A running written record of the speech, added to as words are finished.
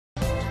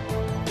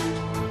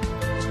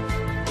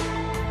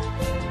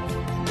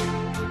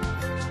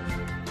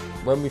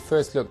When we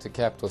first looked at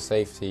capital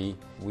safety,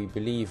 we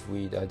believed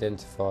we'd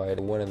identified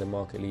one of the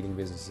market-leading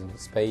businesses in the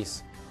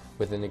space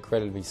with an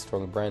incredibly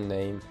strong brand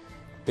name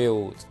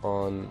built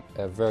on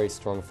a very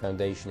strong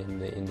foundation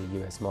in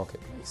the US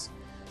marketplace.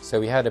 So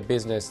we had a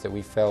business that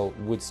we felt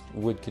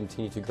would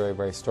continue to grow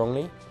very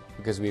strongly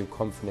because we were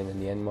confident in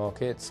the end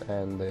markets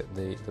and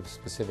the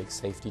specific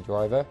safety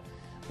driver.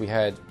 We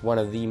had one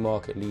of the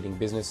market-leading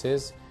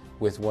businesses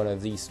with one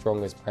of the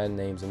strongest brand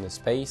names in the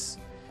space,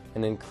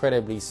 an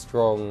incredibly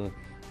strong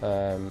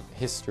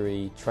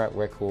history, track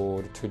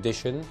record,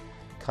 tradition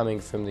coming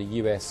from the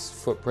US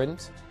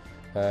footprint,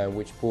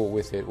 which brought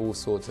with it all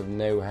sorts of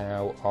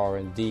know-how,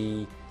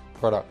 R&D,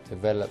 product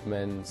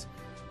development.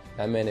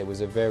 That meant it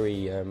was a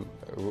very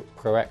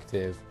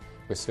proactive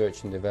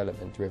research and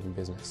development driven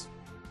business.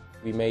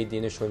 We made the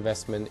initial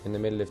investment in the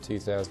middle of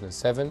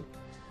 2007.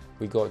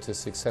 We got to a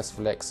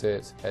successful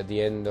exit at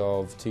the end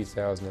of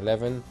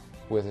 2011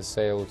 with a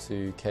sale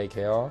to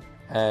KKR.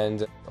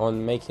 And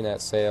on making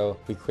that sale,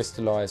 we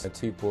crystallized a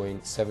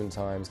 2.7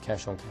 times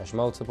cash-on-cash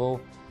multiple,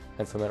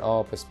 and from an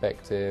R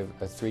perspective,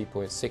 a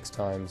 3.6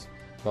 times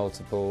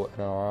multiple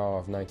and an IRR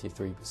of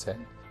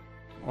 93%.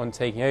 On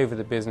taking over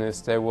the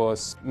business, there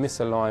was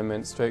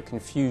misalignment, stroke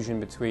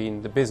confusion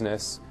between the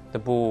business, the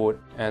board,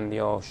 and the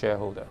Arle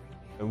shareholder.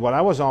 What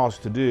I was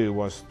asked to do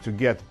was to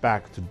get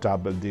back to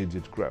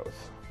double-digit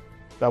growth.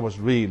 That was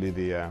really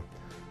the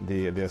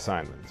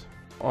assignment.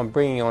 On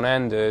bringing on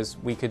Anders,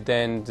 we could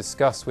then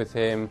discuss with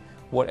him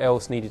what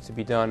else needed to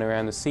be done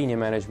around the senior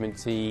management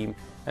team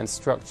and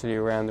structurally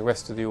around the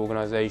rest of the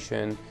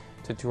organisation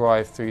to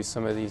drive through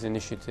some of these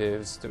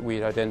initiatives that we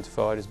had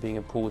identified as being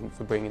important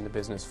for bringing the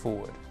business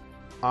forward.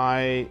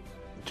 I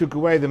took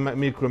away the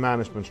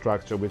micromanagement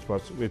structure which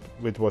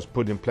was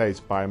put in place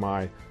by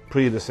my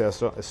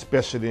predecessor,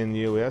 especially in the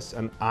US,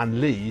 and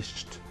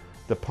unleashed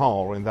the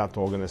power in that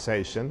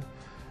organisation.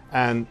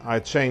 And I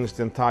changed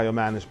the entire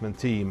management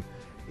team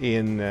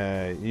in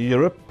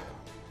Europe,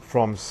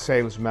 from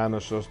sales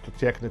managers to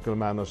technical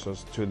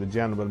managers to the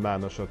general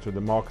manager to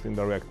the marketing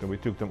director. We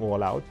took them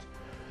all out,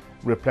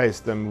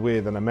 replaced them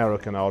with an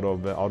American out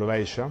of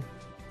Asia.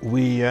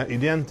 We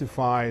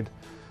identified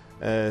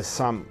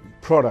some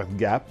product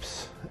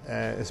gaps,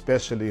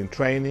 especially in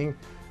training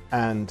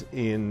and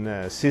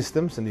in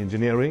systems and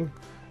engineering.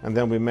 And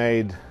then we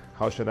made,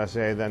 how should I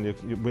say,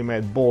 we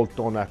made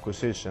bolt-on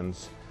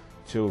acquisitions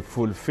to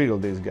fulfill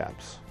these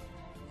gaps.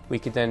 We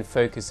could then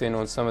focus in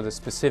on some of the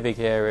specific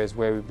areas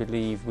where we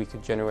believe we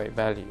could generate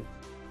value.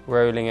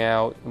 Rolling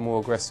out a more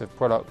aggressive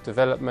product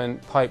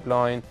development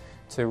pipeline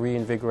to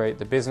reinvigorate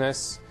the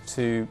business,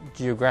 to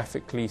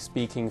geographically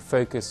speaking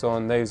focus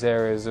on those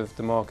areas of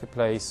the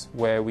marketplace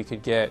where we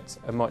could get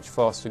a much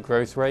faster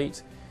growth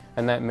rate,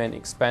 and that meant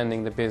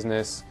expanding the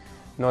business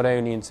not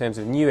only in terms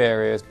of new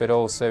areas but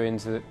also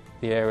into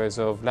the areas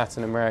of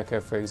Latin America,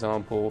 for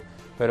example,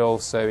 but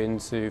also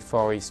into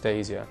Far East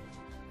Asia.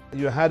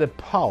 You had a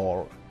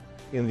power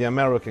in the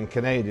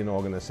American-Canadian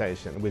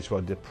organization which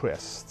were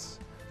depressed.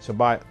 So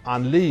by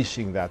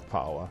unleashing that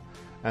power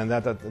and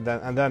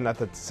then at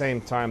the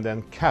same time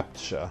then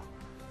capture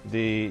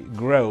the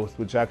growth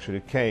which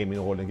actually came in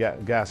oil and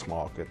gas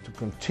market, to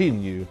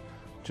continue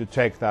to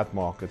take that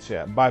market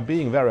share by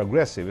being very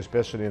aggressive,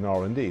 especially in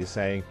R&D,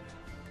 saying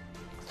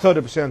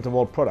 30% of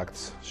all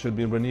products should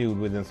be renewed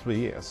within 3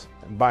 years.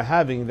 By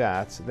having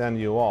that, then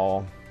you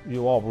are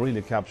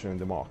really capturing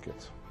the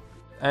market.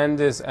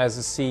 Anders, as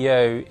a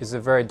CEO, is a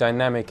very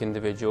dynamic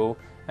individual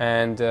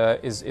and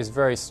is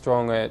very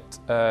strong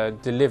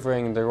at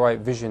delivering the right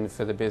vision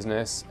for the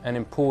business, and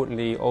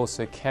importantly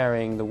also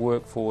carrying the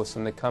workforce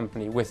and the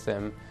company with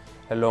them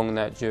along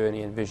that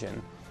journey and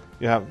vision.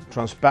 You have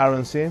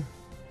transparency,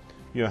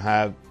 you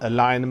have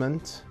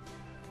alignment,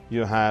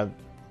 you have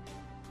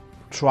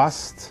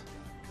trust,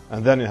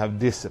 and then you have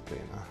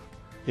discipline.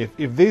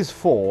 If these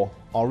four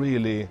are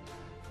really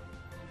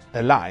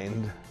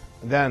aligned,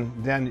 then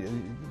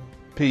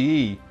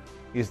PE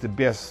is the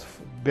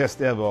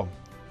best ever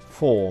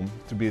form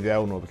to be the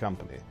owner of the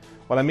company.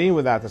 What I mean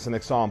with that, as an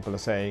example,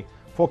 is saying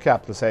for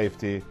capital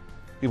safety,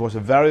 it was a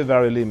very,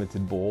 very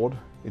limited board.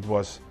 It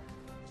was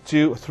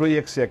three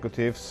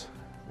executives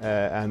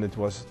and it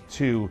was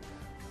two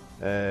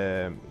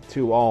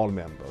Arle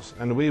members,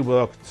 and we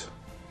worked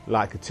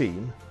like a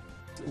team.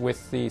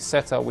 With the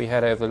setup we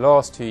had over the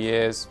last 2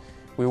 years,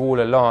 we were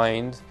all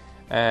aligned,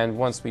 and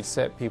once we'd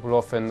set people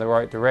off in the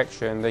right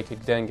direction, they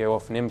could then go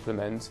off and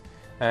implement.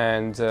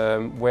 And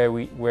where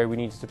we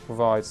needed to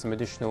provide some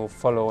additional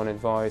follow-on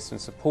advice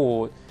and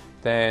support,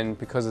 then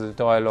because of the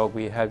dialogue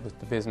we had with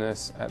the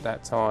business at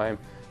that time,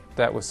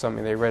 that was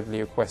something they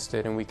readily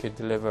requested, and we could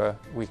deliver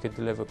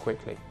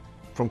quickly.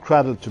 From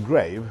cradle to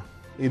grave,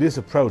 it is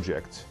a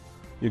project.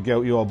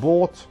 You are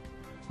bought,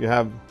 you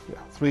have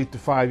 3 to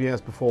 5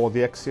 years before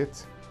the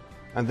exit,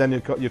 and then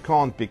you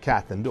can't be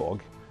cat and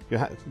dog.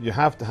 You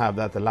have to have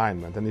that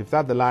alignment, and if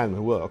that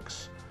alignment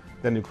works,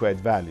 then you create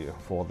value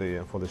for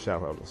the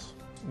shareholders.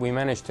 We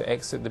managed to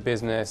exit the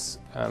business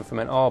from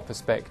an R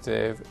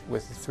perspective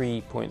with a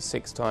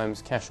 3.6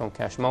 times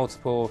cash-on-cash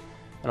multiple,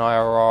 an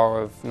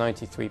IRR of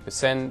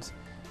 93%,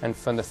 and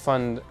for the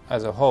fund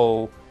as a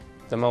whole,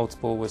 the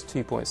multiple was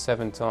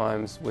 2.7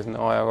 times with an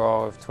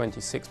IRR of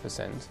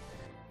 26%.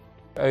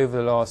 Over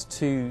the last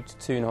 2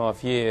 to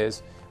 2.5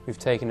 years, we've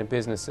taken a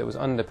business that was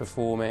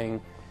underperforming,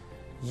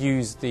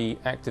 used the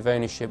active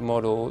ownership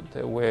model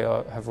that we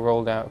have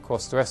rolled out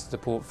across the rest of the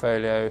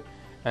portfolio,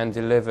 and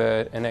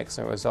delivered an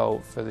excellent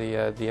result for the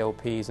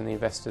LPs and the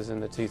investors in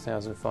the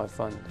 2005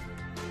 fund.